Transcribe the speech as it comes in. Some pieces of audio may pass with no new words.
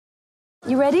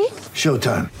You ready?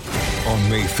 Showtime. On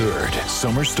May 3rd,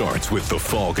 summer starts with The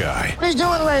Fall Guy. Let's do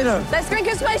it later. Let's drink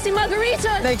a spicy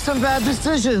margarita. Make some bad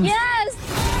decisions.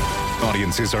 Yes!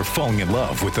 Audiences are falling in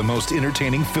love with the most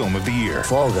entertaining film of the year.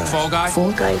 Fall Guy. Fall Guy?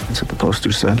 Fall guy. That's what the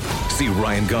poster said. See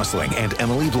Ryan Gosling and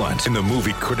Emily Blunt in the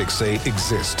movie critics say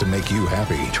exists to make you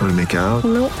happy. Trying to make it out?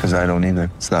 Nope. Because I don't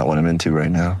either. It's not what I'm into right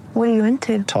now. What are you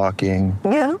into? Talking.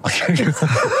 Yeah.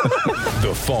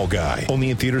 The Fall Guy.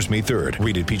 Only in theaters May 3rd.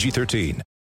 Rated PG-13.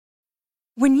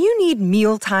 When you need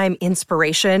mealtime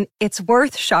inspiration, it's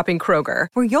worth shopping Kroger,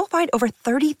 where you'll find over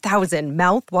 30,000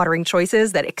 mouth-watering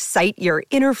choices that excite your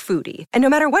inner foodie. And no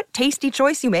matter what tasty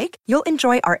choice you make, you'll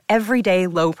enjoy our everyday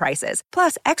low prices,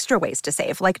 plus extra ways to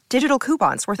save, like digital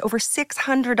coupons worth over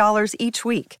 $600 each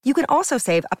week. You can also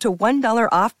save up to $1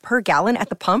 off per gallon at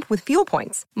the pump with fuel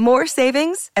points. More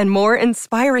savings and more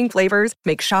inspiring flavors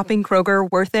make shopping Kroger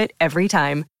worth it every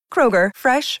time. Kroger,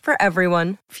 fresh for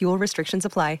everyone. Fuel restrictions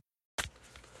apply.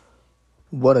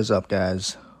 What is up,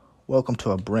 guys? Welcome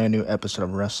to a brand new episode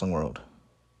of Wrestling World.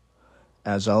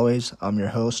 As always, I'm your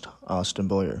host, Austin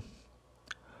Boyer.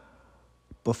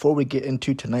 Before we get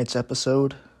into tonight's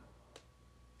episode,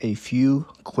 a few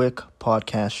quick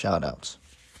podcast shoutouts.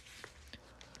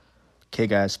 Okay,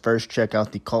 guys, first check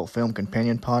out the Cult Film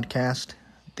Companion podcast,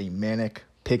 the Manic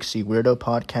Pixie Weirdo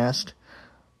podcast,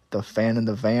 the Fan in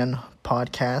the Van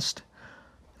podcast,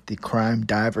 the Crime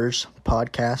Divers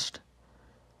podcast,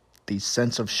 the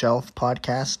Sense of Shelf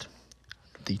podcast,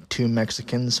 the Two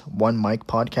Mexicans, One Mic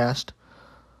podcast,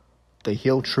 the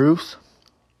Heel Truth.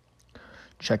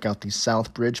 Check out the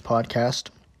Southbridge podcast,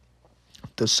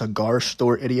 the Cigar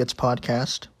Store Idiots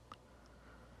podcast,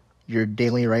 Your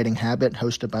Daily Writing Habit,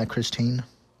 hosted by Christine.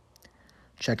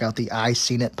 Check out the I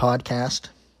Seen It podcast.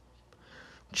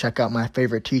 Check out my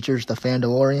favorite teachers, the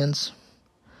Fandalorians.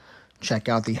 Check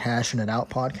out the Hashing It Out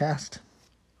podcast.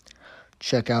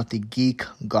 Check out the Geek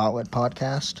Gauntlet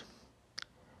podcast,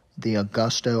 the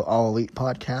Augusto All Elite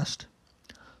podcast,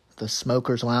 the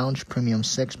Smokers Lounge Premium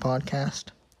 6 podcast,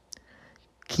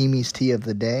 Kimi's Tea of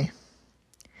the Day,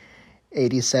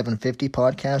 8750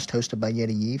 podcast hosted by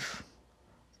Yeti Yeef,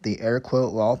 the Air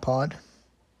Quote Law Pod,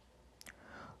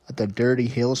 the Dirty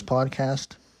Hills podcast,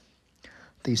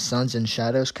 the Suns and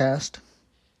Shadows cast,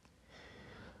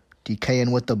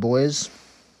 DKing with the Boys,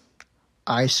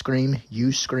 I Scream,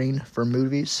 You Screen for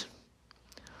movies,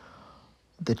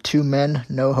 the Two Men,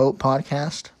 No Hope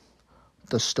podcast,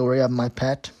 the Story of My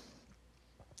Pet,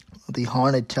 the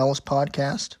Haunted Tales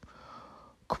podcast,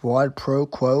 Quad Pro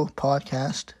Quo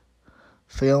podcast,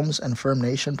 Films and Firm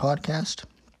Nation podcast,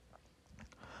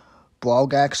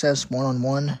 Blog Access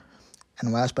One-on-One,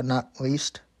 and last but not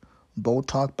least, Bold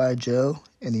Talk by Joe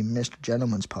and the Mr.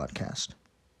 Gentleman's podcast.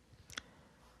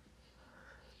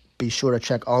 Be sure to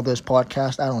check all those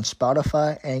podcasts out on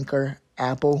Spotify, Anchor,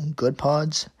 Apple, Good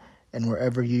Pods, and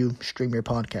wherever you stream your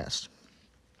podcast.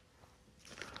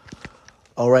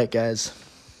 All right, guys.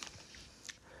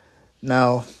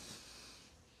 Now,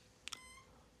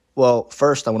 well,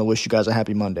 first I want to wish you guys a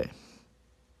happy Monday.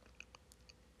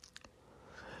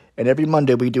 And every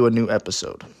Monday we do a new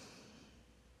episode.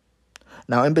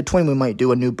 Now, in between we might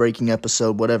do a new breaking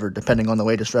episode, whatever, depending on the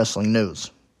latest wrestling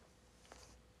news.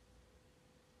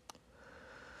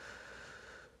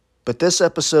 But this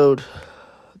episode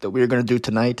that we are going to do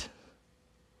tonight,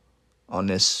 on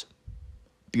this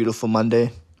beautiful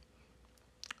Monday,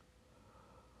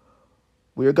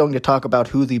 we are going to talk about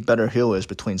who the better heel is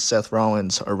between Seth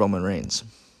Rollins or Roman Reigns.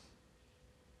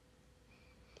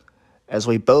 As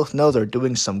we both know, they're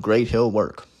doing some great heel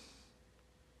work.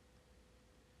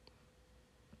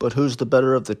 But who's the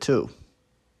better of the two?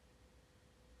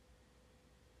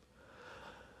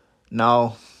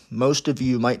 Now, most of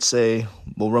you might say,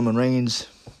 well, Roman Reigns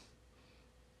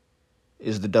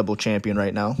is the double champion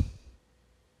right now.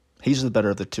 He's the better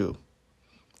of the two.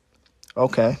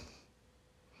 Okay.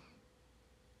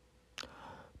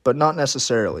 But not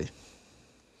necessarily.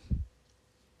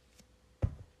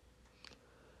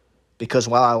 Because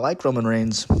while I like Roman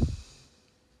Reigns,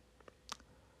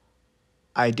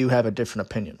 I do have a different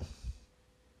opinion.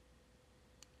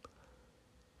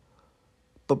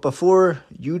 But before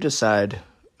you decide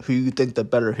who you think the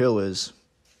better heel is,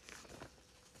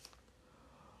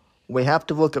 we have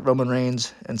to look at Roman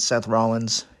Reigns and Seth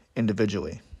Rollins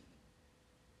individually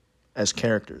as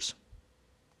characters.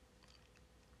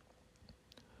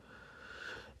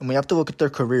 And we have to look at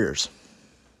their careers,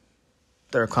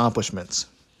 their accomplishments,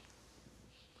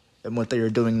 and what they are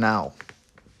doing now.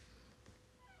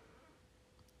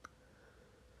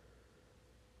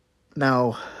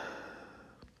 Now,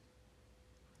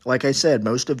 like I said,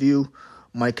 most of you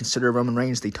might consider Roman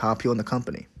Reigns the top heel in the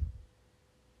company.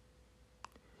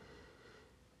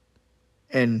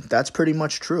 And that's pretty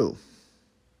much true.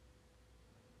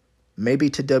 Maybe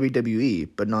to WWE,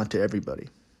 but not to everybody.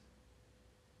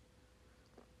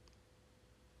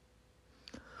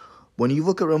 When you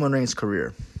look at Roman Reigns'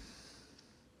 career,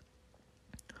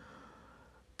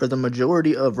 for the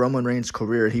majority of Roman Reigns'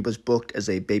 career, he was booked as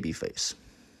a babyface.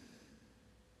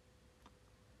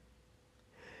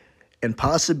 And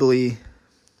possibly,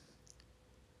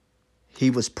 he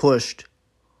was pushed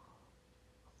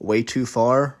way too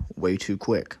far, way too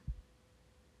quick.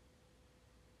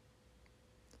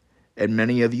 And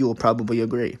many of you will probably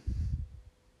agree.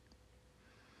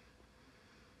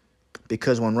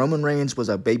 Because when Roman Reigns was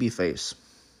a babyface,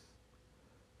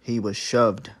 he was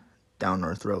shoved down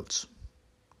our throats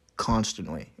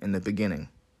constantly in the beginning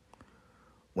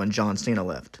when John Cena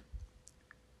left.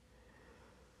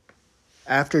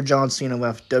 After John Cena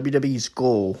left, WWE's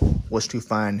goal was to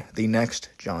find the next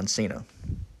John Cena.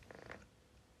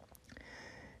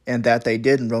 And that they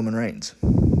did in Roman Reigns.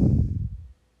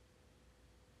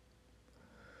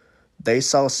 They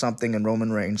saw something in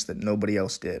Roman Reigns that nobody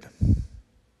else did.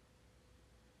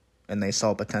 And they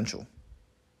saw potential.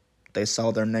 They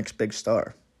saw their next big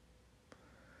star.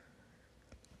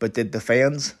 But did the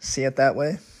fans see it that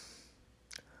way?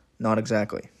 Not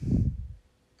exactly.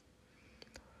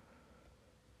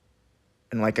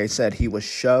 And like I said, he was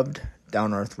shoved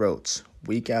down our throats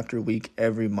week after week,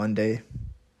 every Monday,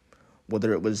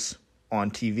 whether it was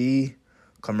on TV,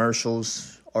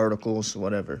 commercials, articles,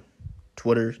 whatever.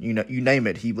 Twitter, you name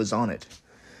it, he was on it.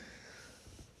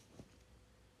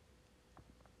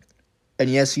 And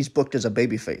yes, he's booked as a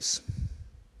babyface.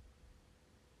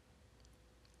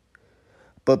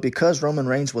 But because Roman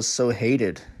Reigns was so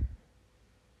hated,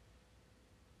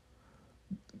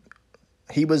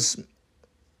 he was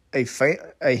a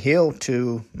heel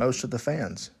to most of the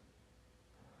fans.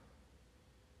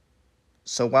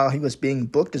 So while he was being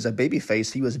booked as a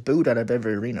babyface, he was booed out of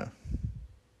every arena.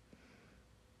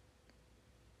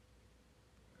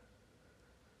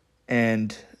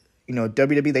 And,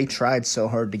 WWE, they tried so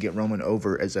hard to get Roman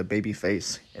over as a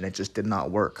babyface, and it just did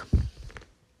not work.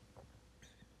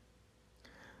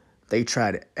 They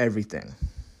tried everything.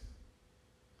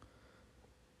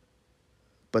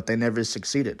 But they never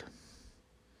succeeded.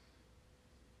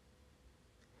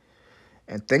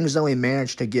 And things only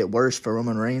managed to get worse for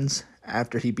Roman Reigns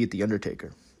after he beat The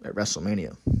Undertaker at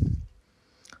WrestleMania.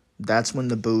 That's when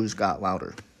the boos got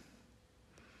louder.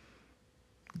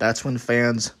 That's when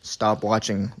fans stopped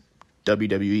watching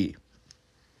WWE.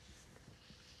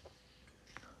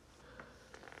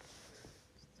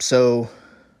 So,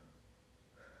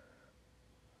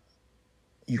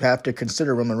 you have to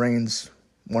consider Roman Reigns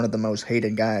one of the most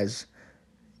hated guys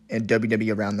in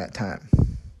WWE around that time.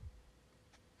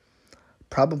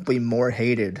 Probably more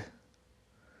hated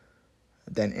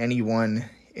than anyone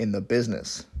in the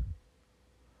business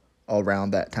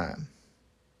around that time.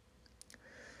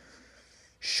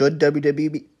 Should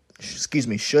WWE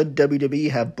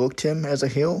have booked him as a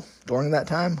heel during that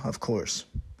time? Of course.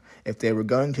 If they were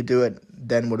going to do it,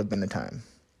 then would have been the time.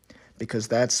 Because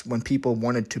that's when people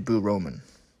wanted to boo Roman.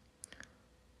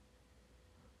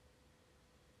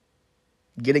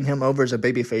 Getting him over as a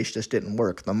babyface just didn't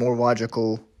work. The more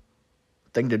logical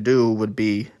thing to do would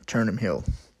be turn him heel.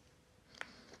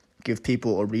 Give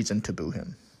people a reason to boo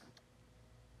him.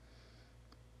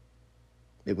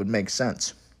 It would make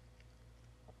sense.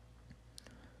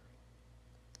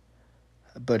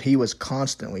 But he was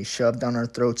constantly shoved down our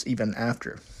throats even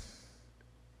after.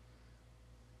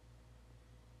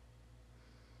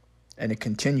 And it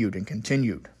continued and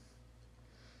continued.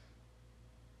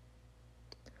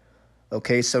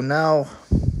 Okay, so now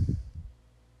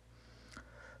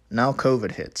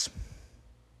COVID hits.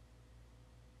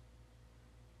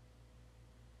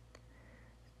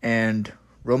 And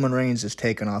Roman Reigns is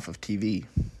taken off of TV.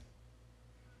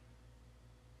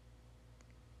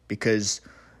 Because,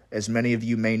 as many of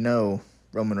you may know,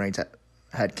 Roman Reigns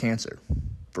had cancer.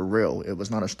 For real. It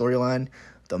was not a storyline.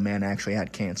 The man actually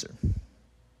had cancer.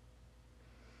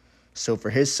 So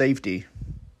for his safety,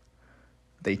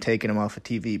 they taken him off of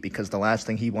TV because the last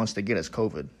thing he wants to get is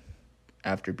COVID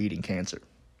after beating cancer.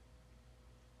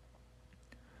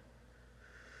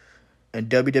 And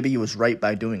WWE was right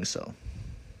by doing so.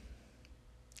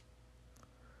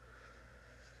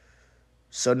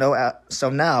 So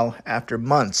now, after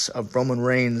months of Roman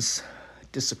Reigns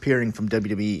disappearing from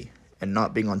WWE and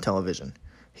not being on television,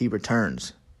 he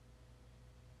returns.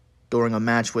 During a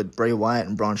match with Bray Wyatt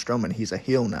and Braun Strowman, he's a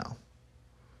heel now.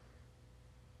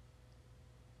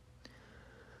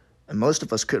 And most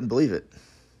of us couldn't believe it.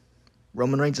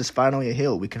 Roman Reigns is finally a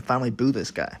heel. We can finally boo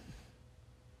this guy.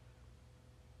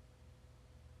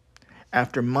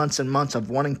 after months and months of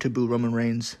wanting to boo Roman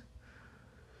Reigns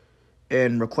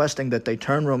and requesting that they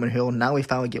turn Roman heel, now we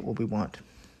finally get what we want.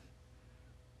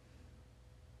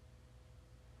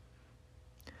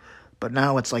 But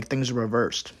now it's like things are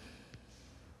reversed.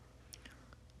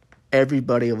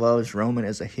 Everybody loves Roman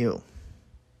as a heel.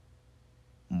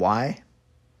 Why?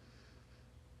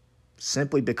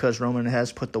 Simply because Roman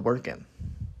has put the work in.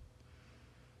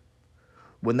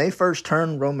 When they first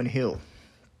turned Roman heel,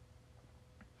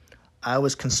 I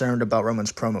was concerned about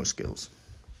Roman's promo skills.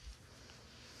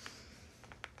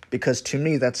 Because to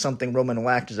me, that's something Roman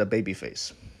lacked as a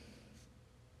babyface.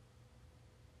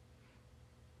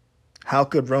 How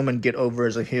could Roman get over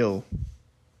as a heel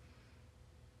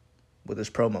with his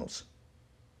promos?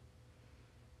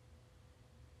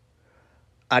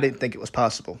 I didn't think it was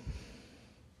possible.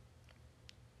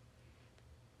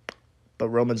 But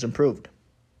Roman's improved.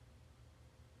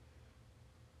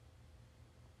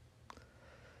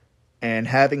 And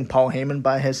having Paul Heyman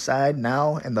by his side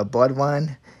now in the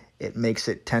bloodline, it makes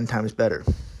it 10 times better.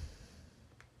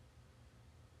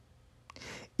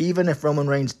 Even if Roman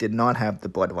Reigns did not have the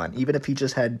bloodline, even if he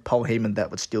just had Paul Heyman, that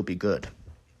would still be good.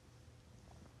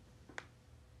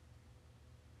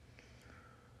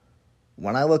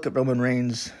 When I look at Roman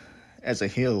Reigns as a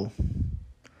heel,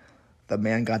 the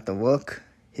man got the look,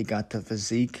 he got the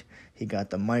physique, he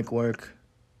got the mic work.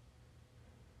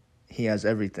 He has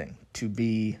everything to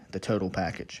be the total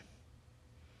package.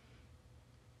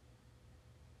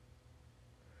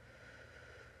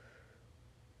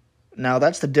 Now,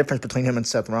 that's the difference between him and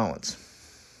Seth Rollins.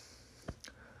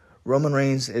 Roman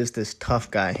Reigns is this tough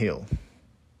guy heel.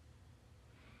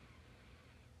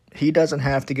 He doesn't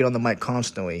have to get on the mic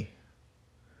constantly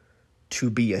to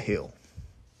be a heel.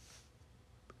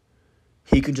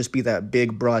 He can just be that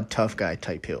big, broad, tough guy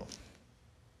type heel.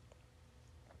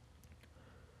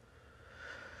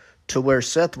 To where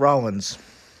Seth Rollins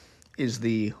is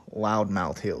the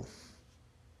loudmouth heel.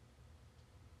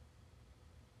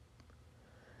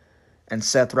 And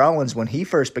Seth Rollins, when he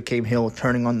first became heel,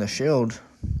 turning on the Shield,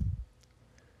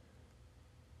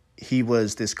 he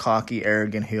was this cocky,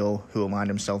 arrogant heel who aligned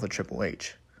himself with Triple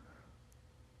H.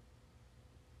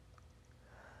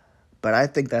 But I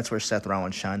think that's where Seth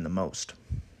Rollins shined the most.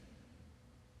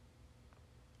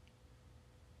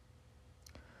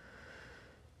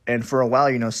 And for a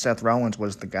while, Seth Rollins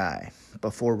was the guy.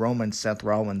 Before Roman, Seth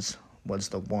Rollins was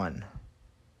the one.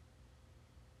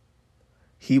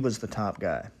 He was the top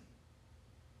guy.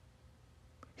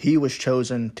 He was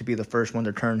chosen to be the first one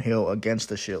to turn heel against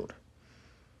the Shield.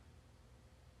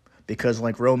 Because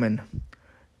like Roman,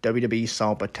 WWE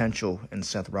saw potential in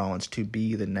Seth Rollins to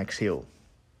be the next heel.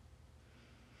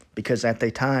 Because at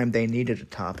the time, they needed a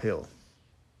top heel.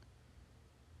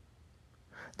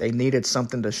 They needed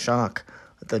something to shock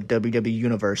the WWE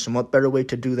Universe. And what better way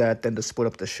to do that than to split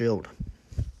up the Shield?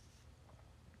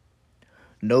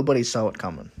 Nobody saw it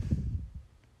coming.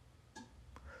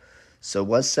 So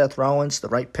was Seth Rollins the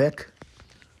right pick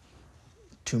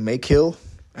to make heel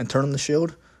and turn on the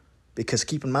Shield? Because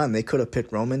keep in mind, they could have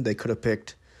picked Roman. They could have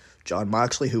picked Jon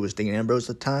Moxley, who was Dean Ambrose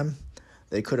at the time.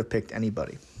 They could have picked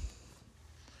anybody.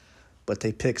 But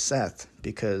they picked Seth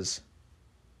because,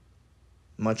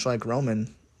 much like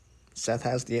Roman, Seth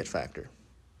has the it factor.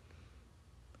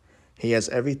 He has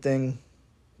everything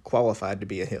qualified to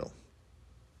be a heel.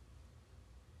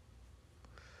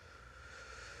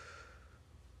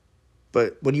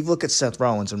 But when you look at Seth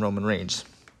Rollins and Roman Reigns,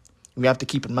 we have to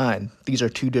keep in mind, these are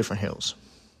two different heels.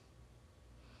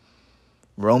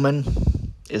 Roman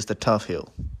is the tough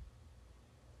heel.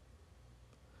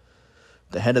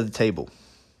 The head of the table.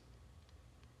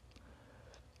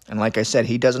 And like I said,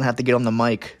 he doesn't have to get on the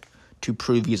mic to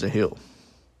prove he's a heel.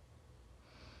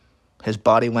 His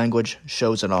body language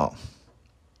shows it all.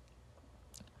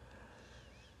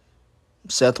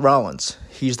 Seth Rollins,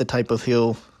 he's the type of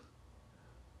heel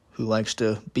who likes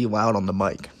to be loud on the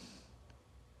mic.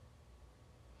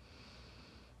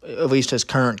 At least his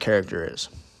current character is.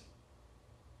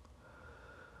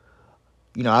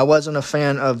 I wasn't a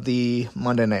fan of the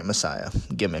Monday Night Messiah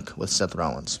gimmick with Seth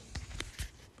Rollins.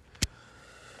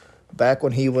 Back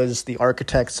when he was the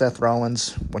architect, Seth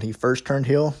Rollins, when he first turned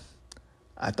heel,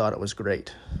 I thought it was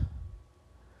great.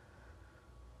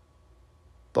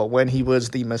 But when he was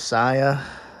the Messiah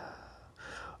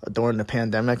during the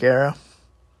pandemic era,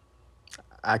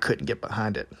 I couldn't get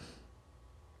behind it.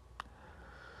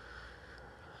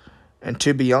 And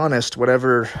to be honest,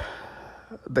 whenever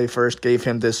they first gave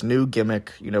him this new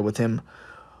gimmick, with him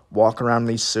walking around in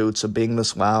these suits of being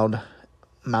this loud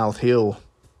mouth heel,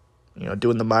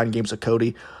 doing the mind games of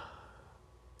Cody,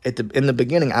 in the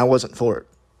beginning, I wasn't for it.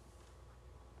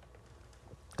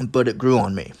 But it grew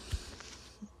on me.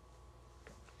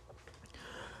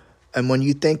 And when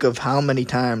you think of how many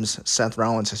times Seth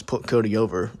Rollins has put Cody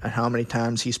over and how many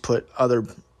times he's put other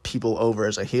people over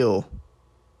as a heel,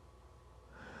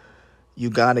 you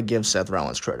got to give Seth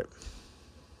Rollins credit.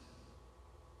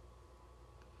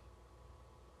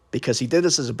 Because he did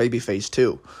this as a babyface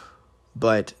too.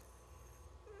 But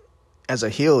as a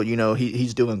heel, you know,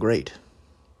 he's doing great.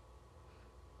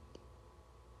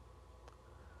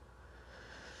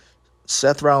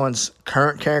 Seth Rollins'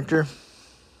 current character,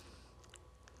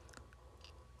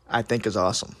 I think, is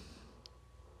awesome.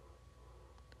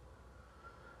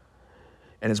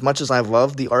 And as much as I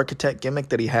love the architect gimmick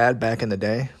that he had back in the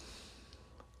day,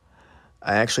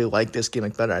 I actually like this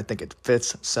gimmick better. I think it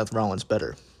fits Seth Rollins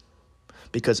better.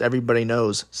 Because everybody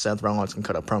knows Seth Rollins can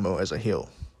cut a promo as a heel.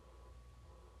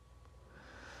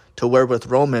 To where with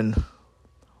Roman,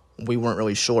 we weren't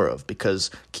really sure of.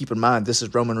 Because keep in mind, this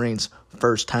is Roman Reigns'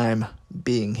 first time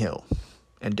being heel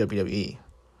in WWE.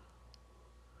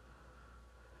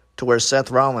 To where Seth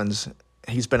Rollins,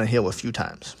 he's been a heel a few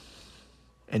times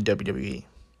in WWE.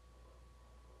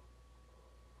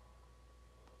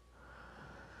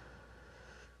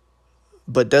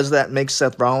 But does that make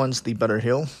Seth Rollins the better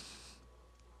heel?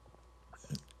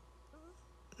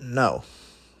 No.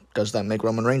 Does that make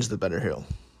Roman Reigns the better heel?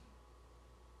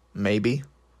 Maybe.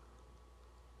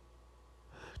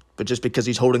 But just because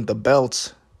he's holding the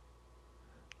belts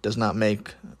does not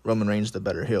make Roman Reigns the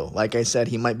better heel. Like I said,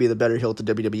 he might be the better heel to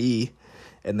WWE,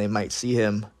 and they might see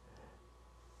him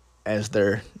as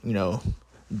their, you know,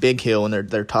 big heel and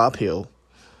their top heel.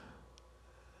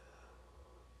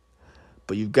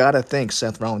 But you've got to think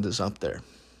Seth Rollins is up there.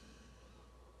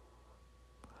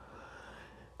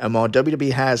 And while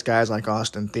WWE has guys like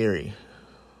Austin Theory,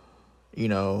 you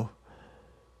know,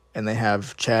 and they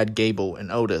have Chad Gable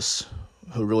and Otis,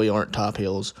 who really aren't top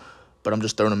heels, but I'm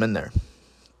just throwing them in there.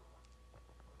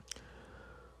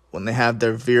 When they have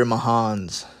their Veer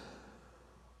Mahans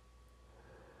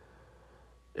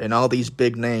and all these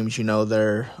big names, you know,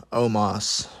 their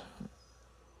Omos.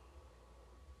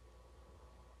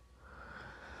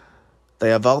 They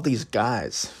have all these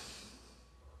guys.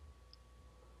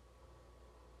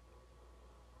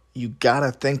 You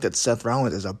gotta think that Seth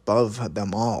Rollins is above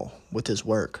them all with his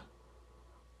work.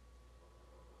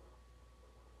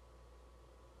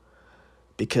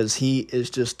 Because he is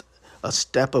just a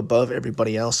step above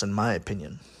everybody else, in my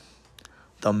opinion.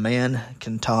 The man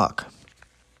can talk.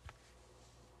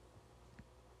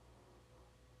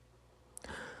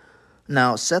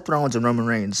 Now, Seth Rollins and Roman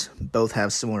Reigns both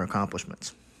have similar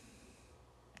accomplishments.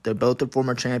 They're both the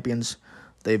former champions.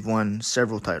 They've won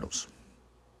several titles.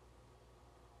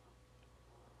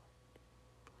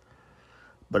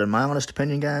 But in my honest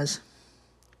opinion, guys,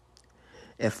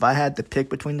 if I had to pick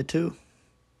between the two,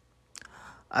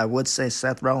 I would say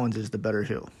Seth Rollins is the better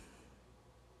heel.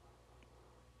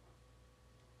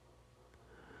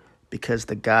 Because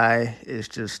the guy is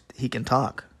just, he can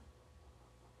talk.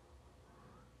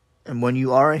 And when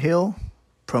you are a heel,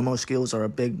 promo skills are a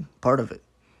big part of it.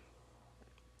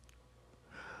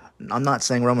 I'm not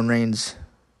saying Roman Reigns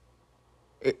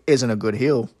isn't a good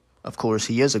heel. Of course,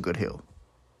 he is a good heel.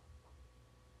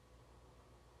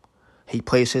 He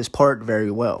plays his part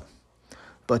very well.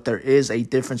 But there is a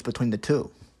difference between the two.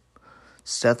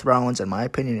 Seth Rollins, in my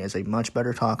opinion, is a much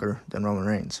better talker than Roman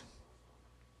Reigns.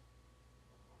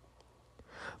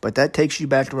 But that takes you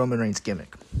back to Roman Reigns'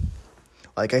 gimmick.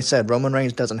 Like I said, Roman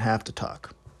Reigns doesn't have to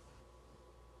talk.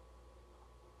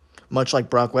 Much like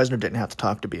Brock Lesnar didn't have to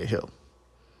talk to be a heel.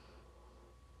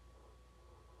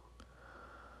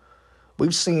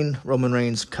 We've seen Roman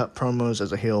Reigns cut promos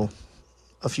as a heel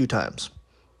a few times.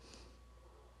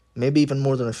 Maybe even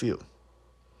more than a few.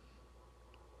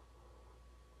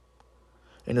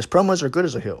 And his promos are good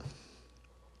as a heel.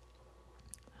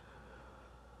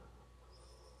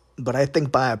 But I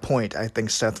think by a point, I think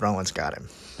Seth Rollins got him.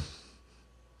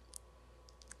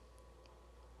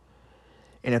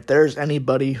 And if there's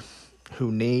anybody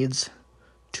who needs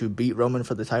to beat Roman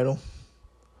for the title,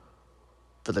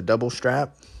 for the double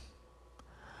strap,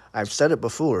 I've said it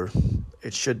before,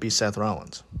 it should be Seth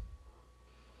Rollins.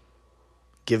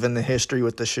 Given the history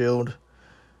with the Shield,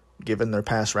 given their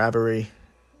past rivalry,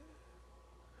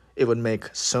 it would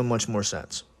make so much more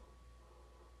sense.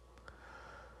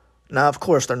 Now, of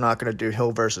course, they're not going to do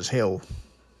heel versus heel,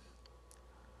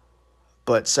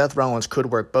 but Seth Rollins could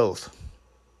work both,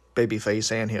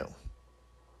 babyface and heel.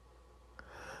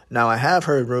 Now, I have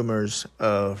heard rumors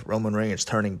of Roman Reigns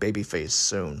turning babyface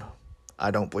soon.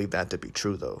 I don't believe that to be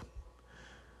true, though,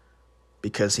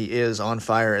 because he is on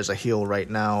fire as a heel right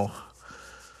now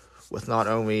with not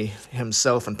only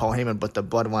himself and Paul Heyman, but the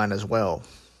bloodline as well.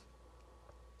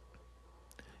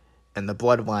 and the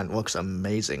bloodline looks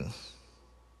amazing.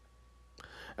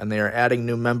 And they are adding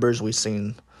new members. We've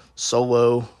seen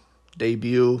Solo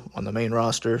debut on the main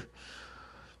roster.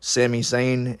 Sami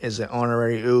Zayn is an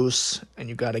honorary Uce, and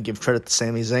you got to give credit to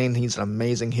Sami Zayn. He's an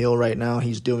amazing heel right now.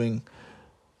 He's doing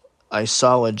a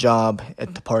solid job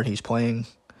at the part he's playing.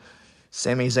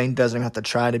 Sami Zayn doesn't have to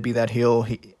try to be that heel.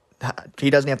 He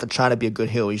doesn't have to try to be a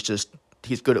good heel. He's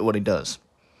good at what he does.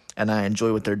 And I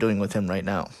enjoy what they're doing with him right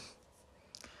now.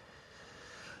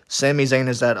 Sami Zayn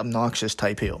is that obnoxious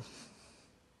type heel.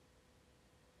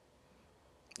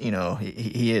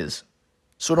 He is.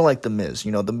 Sort of like The Miz.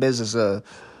 The Miz is a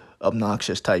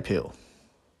obnoxious type heel.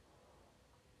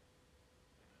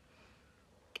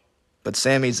 But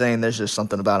Sami Zayn, there's just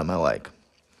something about him I like.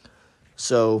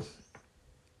 So,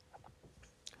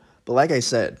 but like I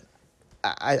said,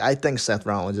 I think Seth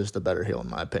Rollins is the better heel in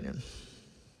my opinion.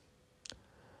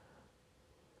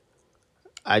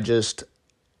 I feel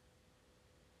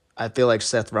like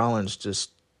Seth Rollins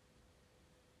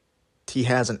he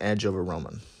has an edge over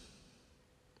Roman.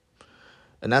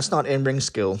 And that's not in-ring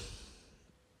skill.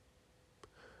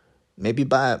 Maybe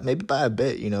by a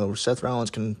bit, Seth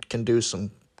Rollins can do some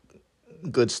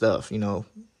good stuff,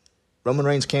 Roman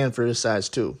Reigns can for his size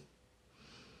too.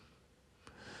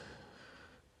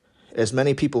 As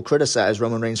many people criticize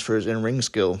Roman Reigns for his in-ring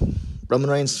skill, Roman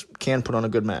Reigns can put on a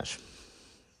good match.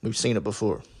 We've seen it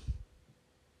before.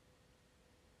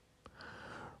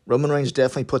 Roman Reigns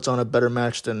definitely puts on a better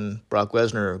match than Brock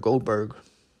Lesnar or Goldberg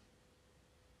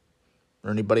or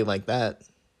anybody like that.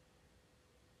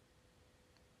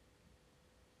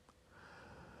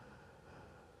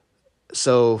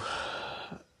 So,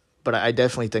 but I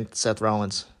definitely think Seth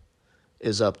Rollins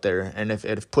is up there. And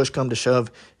if push come to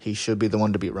shove, he should be the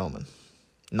one to beat Roman.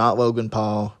 Not Logan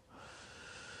Paul.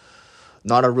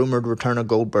 Not a rumored return of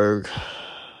Goldberg.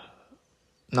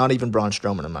 Not even Braun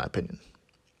Strowman, in my opinion.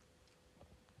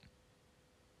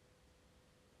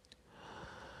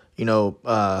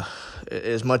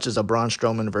 As much as a Braun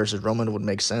Strowman versus Roman would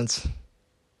make sense,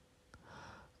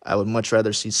 I would much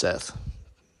rather see Seth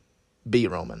beat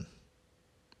Roman.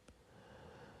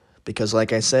 Because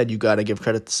like I said, you got to give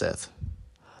credit to Seth.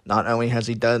 Not only has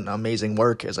he done amazing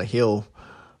work as a heel,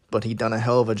 but he done a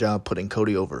hell of a job putting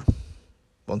Cody over.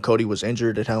 When Cody was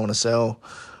injured at Hell in a Cell,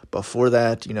 before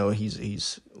that,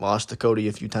 he's lost to Cody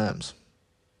a few times.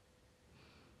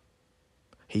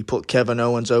 He put Kevin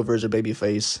Owens over as a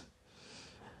babyface,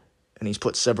 and he's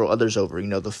put several others over.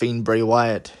 The Fiend Bray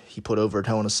Wyatt, he put over at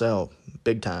Hell in a Cell,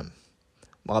 big time.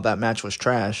 While that match was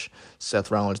trash,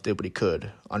 Seth Rollins did what he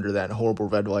could. Under that horrible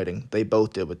red lighting, they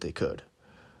both did what they could.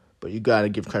 But you got to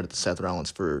give credit to Seth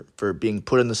Rollins for being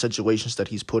put in the situations that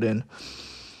he's put in.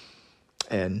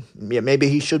 And yeah, maybe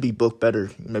he should be booked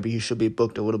better. Maybe he should be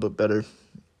booked a little bit better.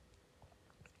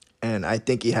 And I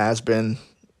think he has been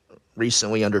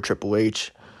recently under Triple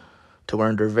H. To where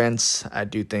under Vince, I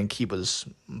do think he was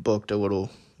booked a little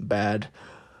bad.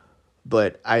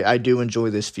 But I do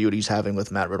enjoy this feud he's having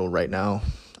with Matt Riddle right now.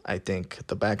 I think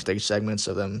the backstage segments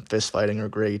of them fist fighting are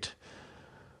great.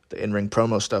 The in-ring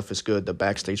promo stuff is good. The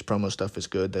backstage promo stuff is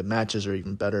good. The matches are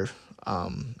even better.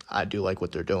 I do like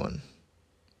what they're doing.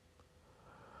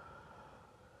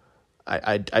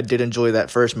 I did enjoy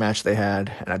that first match they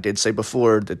had, and I did say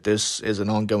before that this is an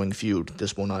ongoing feud.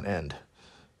 This will not end.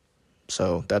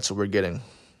 So that's what we're getting.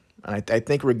 And I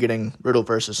think we're getting Riddle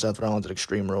versus Seth Rollins at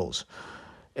Extreme Rules.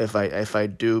 If I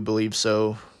do believe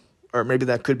so, or maybe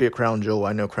that could be a Crown Jewel.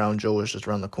 I know Crown Jewel is just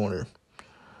around the corner.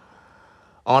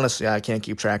 Honestly, I can't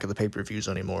keep track of the pay-per-views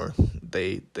anymore.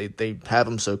 They have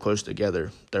them so close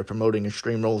together. They're promoting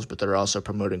Extreme Rules, but they're also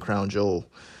promoting Crown Jewel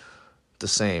the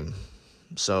same.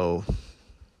 So,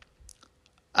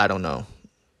 I don't know.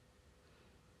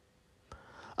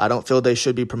 I don't feel they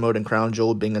should be promoting Crown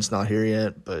Jewel, being it's not here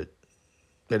yet, but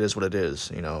it is what it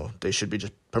is. They should be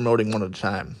just promoting one at a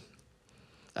time.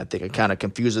 I think it kind of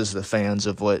confuses the fans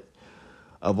of what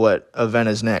event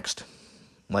is next,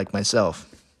 like myself.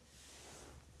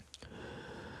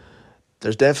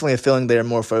 There's definitely a feeling they're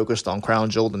more focused on Crown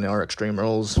Jewel than they are Extreme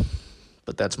Rules,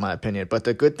 but that's my opinion. But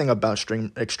the good thing about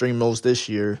Extreme Rules this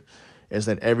year is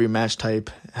that every match type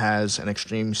has an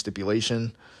extreme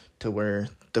stipulation, to where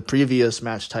the previous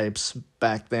match types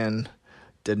back then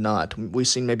did not. We've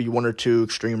seen maybe one or two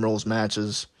Extreme Rules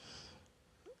matches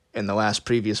in the last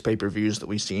previous pay-per-views that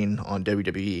we've seen on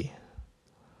WWE.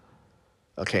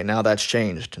 Okay, now that's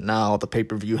changed. Now the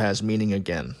pay-per-view has meaning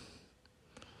again.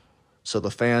 So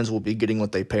the fans will be getting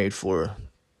what they paid for.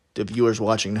 The viewers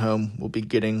watching home will be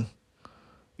getting,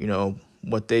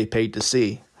 what they paid to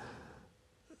see.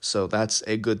 So that's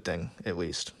a good thing, at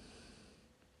least.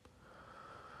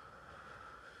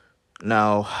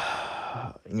 Now,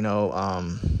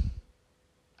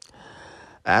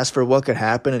 As for what could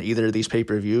happen in either of these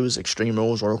pay-per-views, Extreme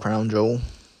Rules or Crown Jewel,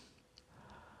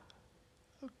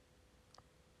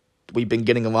 we've been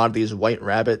getting a lot of these White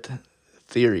Rabbit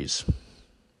theories.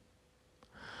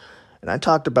 And I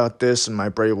talked about this in my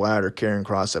Bray Wyatt or Karrion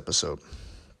Kross episode.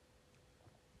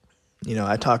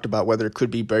 I talked about whether it could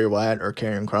be Bray Wyatt or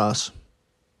Karrion Kross.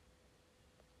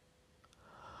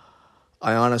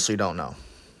 I honestly don't know.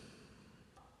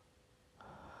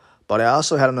 But I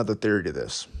also had another theory to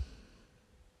this.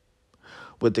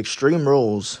 With Extreme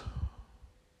Rules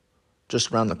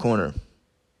just around the corner,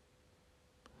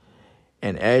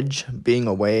 and Edge being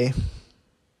away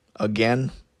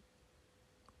again,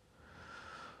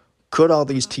 could all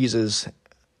these teases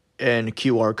and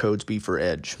QR codes be for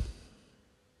Edge?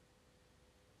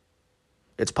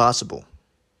 It's possible.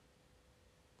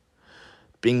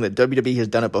 Being that WWE has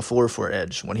done it before for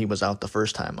Edge when he was out the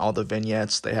first time. All the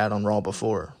vignettes they had on Raw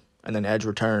before. And then Edge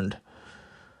returned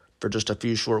for just a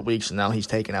few short weeks, and now he's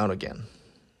taken out again.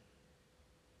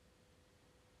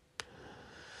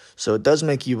 So it does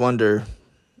make you wonder.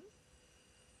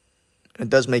 It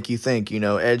does make you think,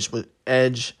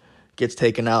 Edge gets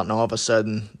taken out, and all of a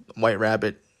sudden, White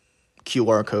Rabbit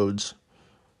QR codes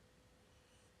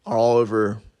are all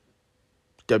over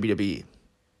WWE.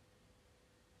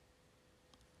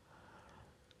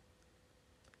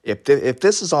 If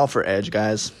this is all for Edge,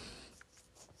 guys,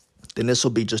 then this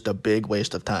will be just a big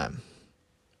waste of time.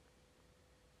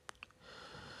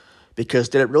 Because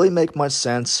did it really make much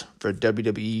sense for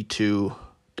WWE to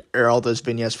air all those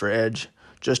vignettes for Edge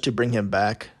just to bring him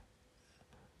back?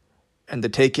 And to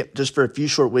take him just for a few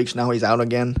short weeks, now he's out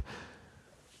again?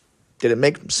 Did it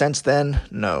make sense then?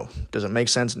 No. Does it make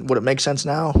sense? Would it make sense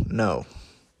now? No.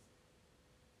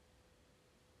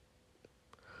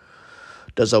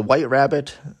 Does a White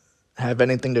Rabbit have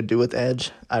anything to do with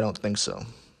Edge? I don't think so.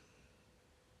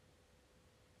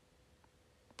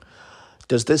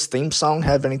 Does this theme song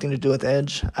have anything to do with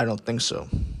Edge? I don't think so.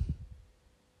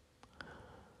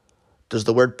 Does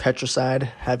the word patricide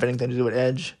have anything to do with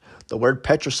Edge? The word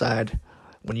patricide,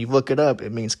 when you look it up,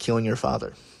 it means killing your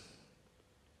father.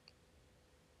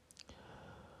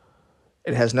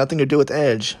 It has nothing to do with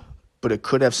Edge, but it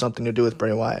could have something to do with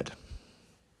Bray Wyatt.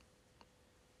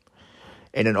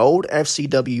 In an old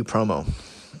FCW promo,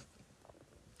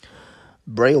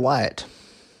 Bray Wyatt,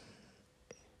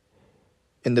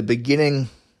 in the beginning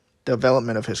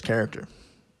development of his character,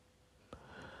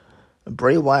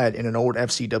 Bray Wyatt in an old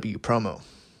FCW promo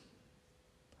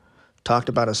talked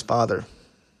about his father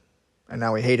and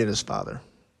how he hated his father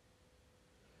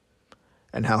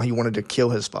and how he wanted to kill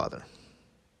his father.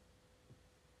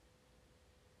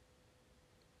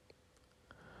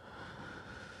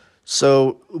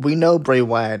 So we know Bray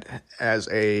Wyatt as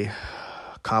a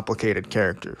complicated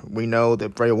character. We know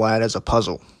that Bray Wyatt is a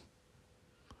puzzle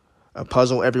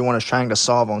everyone is trying to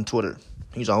solve on Twitter.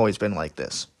 He's always been like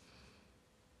this.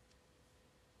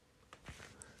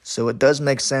 So it does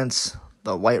make sense,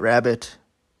 the White Rabbit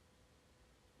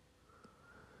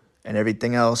and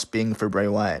everything else being for Bray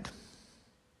Wyatt.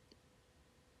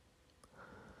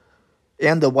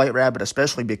 And the White Rabbit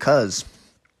especially because,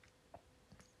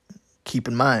 keep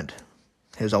in mind,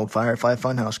 his old Firefly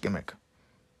Funhouse gimmick.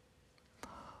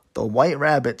 The White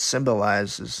Rabbit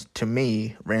symbolizes, to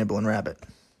me, Ramblin' Rabbit.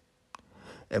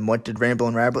 And what did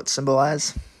Ramblin' Rabbit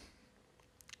symbolize?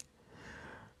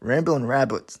 Ramblin'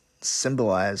 Rabbit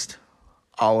symbolized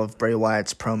all of Bray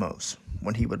Wyatt's promos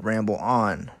when he would ramble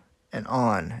on and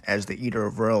on as the Eater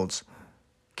of Worlds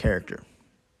character.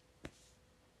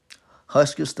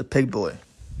 Huskus the Pig Boy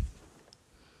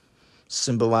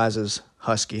symbolizes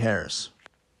Husky Harris.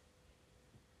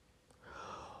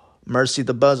 Mercy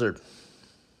the Buzzard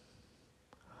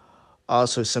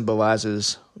also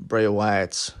symbolizes Bray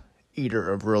Wyatt's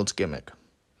Eater of Worlds gimmick.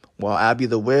 While Abby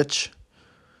the Witch,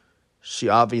 she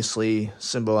obviously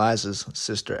symbolizes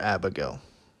Sister Abigail.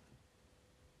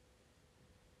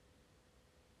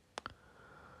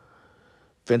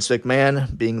 Vince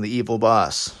McMahon being the evil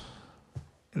boss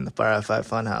in the Firefly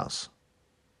Funhouse.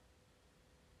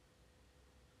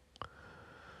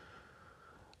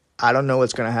 I don't know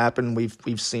what's going to happen.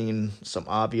 We've seen some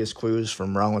obvious clues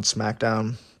from Raw and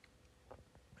SmackDown.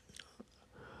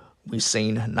 We've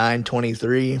seen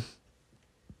 923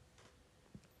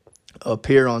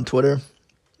 appear on Twitter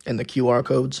in the QR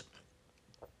codes.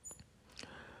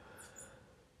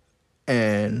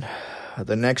 And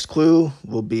the next clue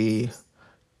will be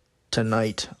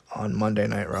tonight on Monday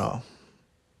Night Raw.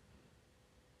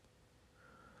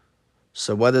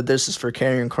 So whether this is for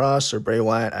Karrion Kross or Bray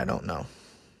Wyatt, I don't know.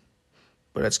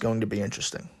 But it's going to be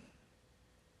interesting.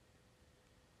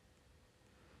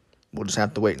 We'll just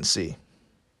have to wait and see.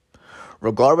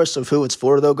 Regardless of who it's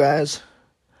for, though, guys,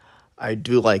 I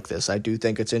do like this. I do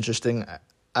think it's interesting.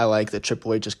 I like that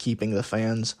Triple H is keeping the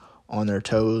fans on their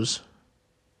toes.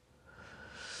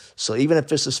 So even if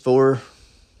this is for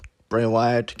Bray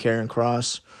Wyatt, Karrion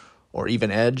Kross, or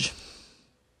even Edge,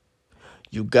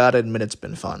 you gotta admit it's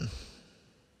been fun.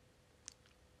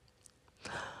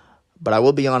 But I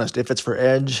will be honest, if it's for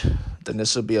Edge, then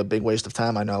this will be a big waste of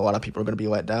time. I know a lot of people are going to be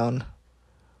let down.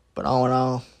 But all in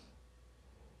all,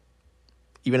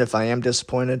 even if I am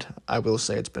disappointed, I will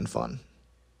say it's been fun.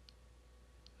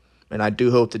 And I do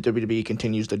hope that WWE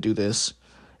continues to do this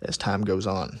as time goes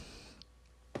on.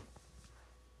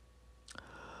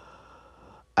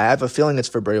 I have a feeling it's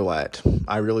for Bray Wyatt.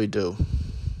 I really do.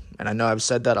 And I know I've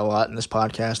said that a lot in this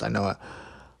podcast. I know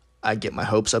I get my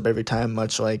hopes up every time,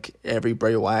 much like every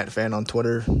Bray Wyatt fan on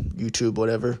Twitter, YouTube,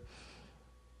 whatever.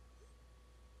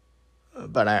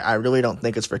 But I really don't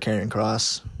think it's for Karrion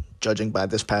Kross, judging by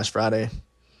this past Friday.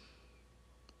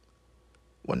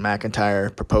 When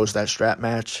McIntyre proposed that strap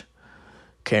match,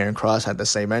 Karrion Kross had the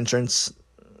same entrance,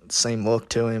 same look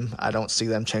to him. I don't see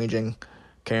them changing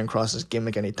Karrion Kross's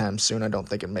gimmick anytime soon. I don't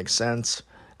think it makes sense.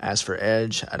 As for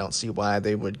Edge, I don't see why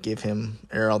they would give him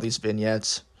all these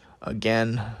vignettes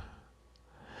again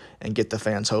and get the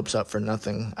fans' hopes up for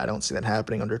nothing. I don't see that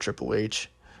happening under Triple H,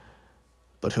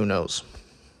 but who knows?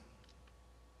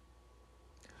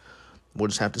 We'll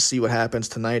just have to see what happens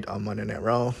tonight on Monday Night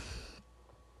Raw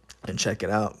and check it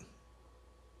out.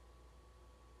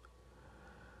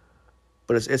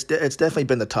 But it's definitely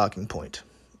been the talking point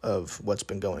of what's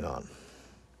been going on.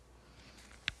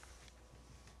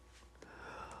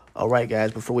 All right,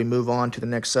 guys, before we move on to the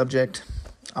next subject,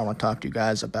 I want to talk to you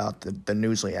guys about the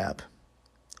Newsly app.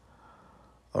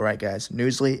 All right, guys,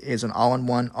 Newsly is an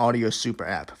all-in-one audio super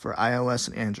app for iOS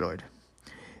and Android.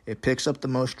 It picks up the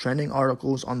most trending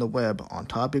articles on the web on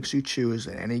topics you choose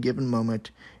at any given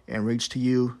moment and reads to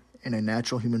you in a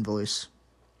natural human voice.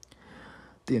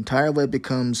 The entire web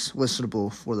becomes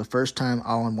listenable for the first time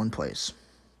all in one place.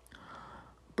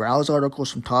 Browse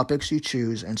articles from topics you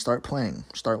choose and start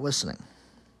listening.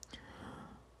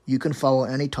 You can follow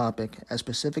any topic as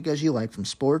specific as you like, from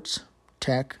sports,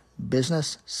 tech,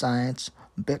 business, science,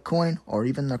 Bitcoin, or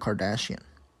even the Kardashian.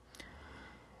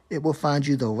 It will find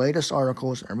you the latest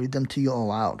articles and read them to you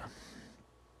aloud.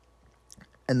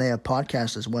 And they have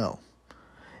podcasts as well.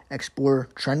 Explore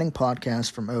trending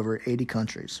podcasts from over 80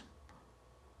 countries.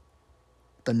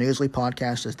 The Newsly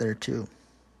podcast is there too.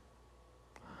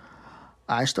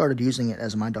 I started using it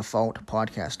as my default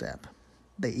podcast app.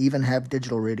 They even have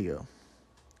digital radio.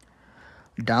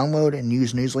 Download and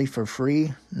use Newsly for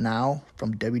free now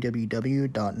from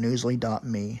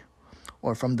www.newsly.me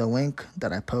or from the link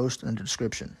that I post in the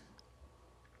description.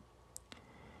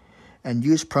 And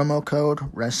use promo code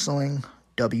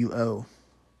WrestlingWO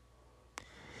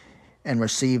and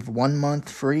receive 1 month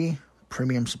free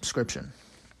premium subscription.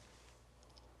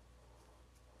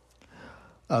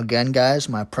 Again, guys,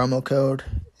 my promo code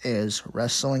is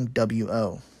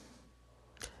WrestlingWO,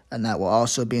 and that will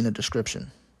also be in the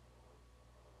description.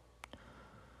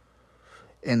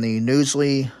 And the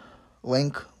Newsly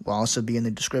link will also be in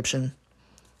the description.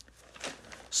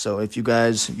 So if you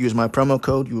guys use my promo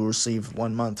code, you will receive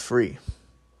 1 month free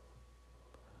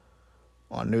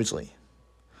on Newsly.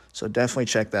 So definitely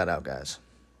check that out, guys.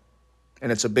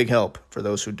 And it's a big help for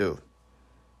those who do.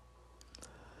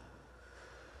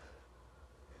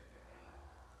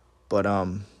 But,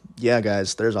 yeah,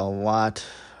 guys, there's a lot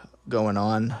going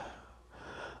on.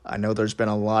 I know there's been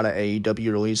a lot of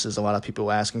AEW releases, a lot of people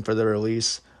asking for their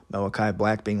release. Malachi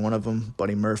Black being one of them.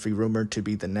 Buddy Murphy rumored to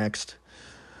be the next.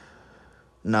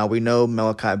 Now, we know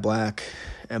Malachi Black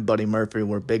and Buddy Murphy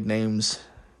were big names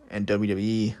in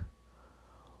WWE.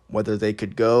 Whether they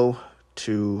could go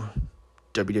to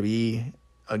WWE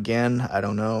again, I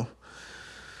don't know.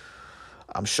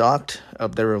 I'm shocked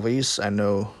of their release. I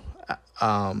know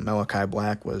Malachi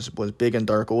Black was big in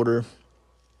Dark Order.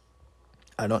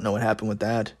 I don't know what happened with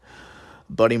that.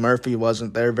 Buddy Murphy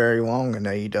wasn't there very long in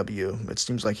AEW. It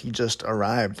seems like he just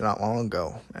arrived not long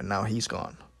ago, and now he's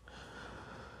gone.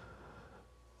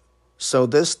 So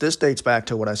this dates back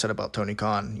to what I said about Tony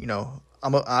Khan. You know,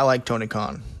 I like Tony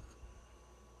Khan.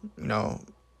 You know,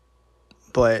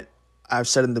 but I've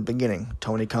said in the beginning,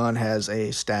 Tony Khan has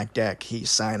a stacked deck. He's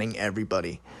signing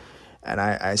everybody. And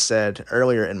I said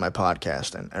earlier in my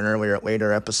podcast and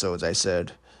later episodes, I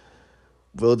said,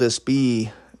 will this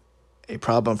be a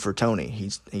problem for Tony?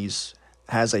 He's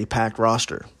has a packed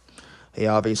roster. He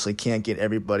obviously can't get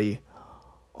everybody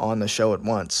on the show at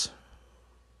once.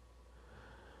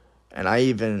 And I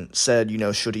even said, you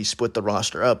know, should he split the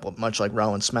roster up, much like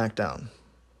Raw and SmackDown?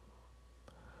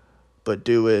 but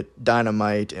do it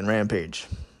Dynamite and Rampage.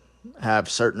 Have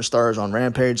certain stars on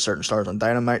Rampage, certain stars on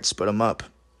Dynamite, split them up.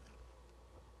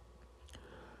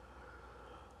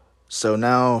 So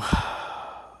now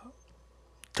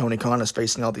Tony Khan is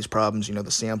facing all these problems, the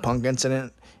CM Punk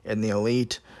incident and the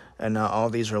Elite, and now all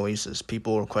these releases,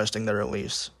 people requesting their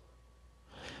release.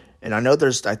 And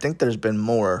I think there's been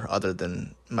more other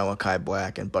than Malachi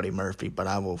Black and Buddy Murphy, but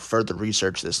I will further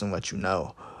research this and let you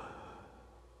know.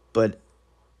 But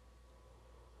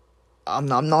I'm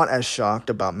not as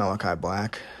shocked about Malachi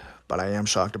Black, but I am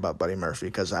shocked about Buddy Murphy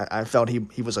because I felt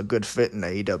he was a good fit in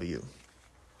AEW.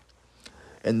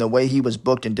 And the way he was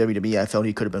booked in WWE, I felt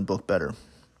he could have been booked better.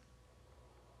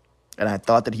 And I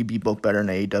thought that he'd be booked better in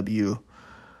AEW,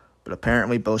 but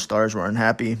apparently both stars were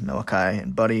unhappy, Malachi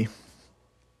and Buddy.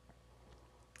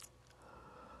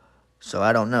 So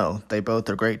I don't know. They both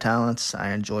are great talents.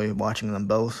 I enjoy watching them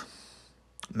both.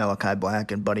 Malachi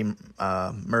Black and Buddy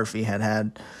Murphy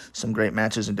had some great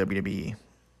matches in WWE.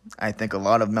 I think a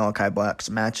lot of Malachi Black's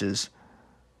matches,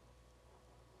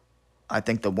 I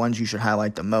think the ones you should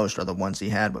highlight the most are the ones he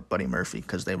had with Buddy Murphy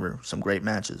because they were some great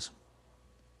matches.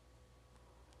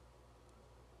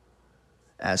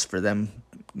 As for them,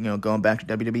 going back to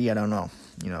WWE, I don't know.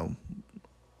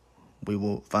 We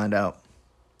will find out.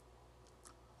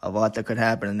 A lot that could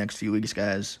happen in the next few weeks,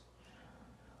 guys.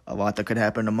 A lot that could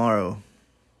happen tomorrow.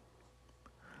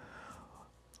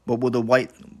 What will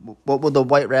the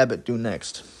White Rabbit do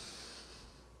next?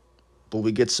 Will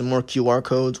we get some more QR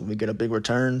codes? Will we get a big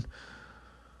return?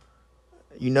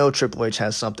 Triple H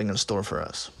has something in store for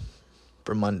us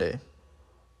for Monday.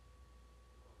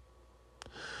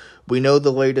 We know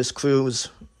the latest clues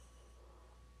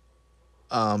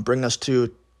bring us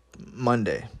to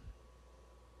Monday.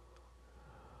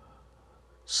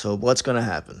 So what's going to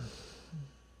happen?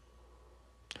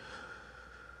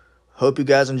 Hope you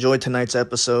guys enjoyed tonight's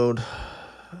episode.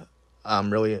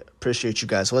 Really appreciate you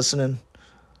guys listening.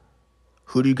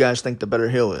 Who do you guys think the better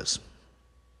heel is?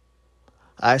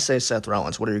 I say Seth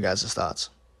Rollins. What are your guys' thoughts?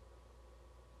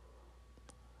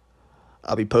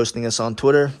 I'll be posting this on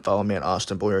Twitter. Follow me at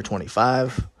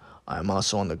AustinBoyer25. I'm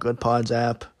also on the Good Pods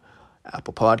app,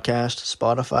 Apple Podcast,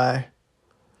 Spotify,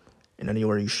 and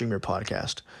anywhere you stream your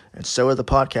podcast. And so are the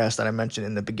podcasts that I mentioned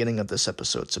in the beginning of this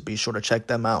episode, so be sure to check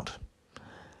them out.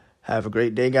 Have a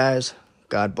great day, guys.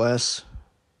 God bless,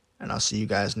 and I'll see you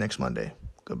guys next Monday.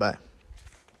 Goodbye.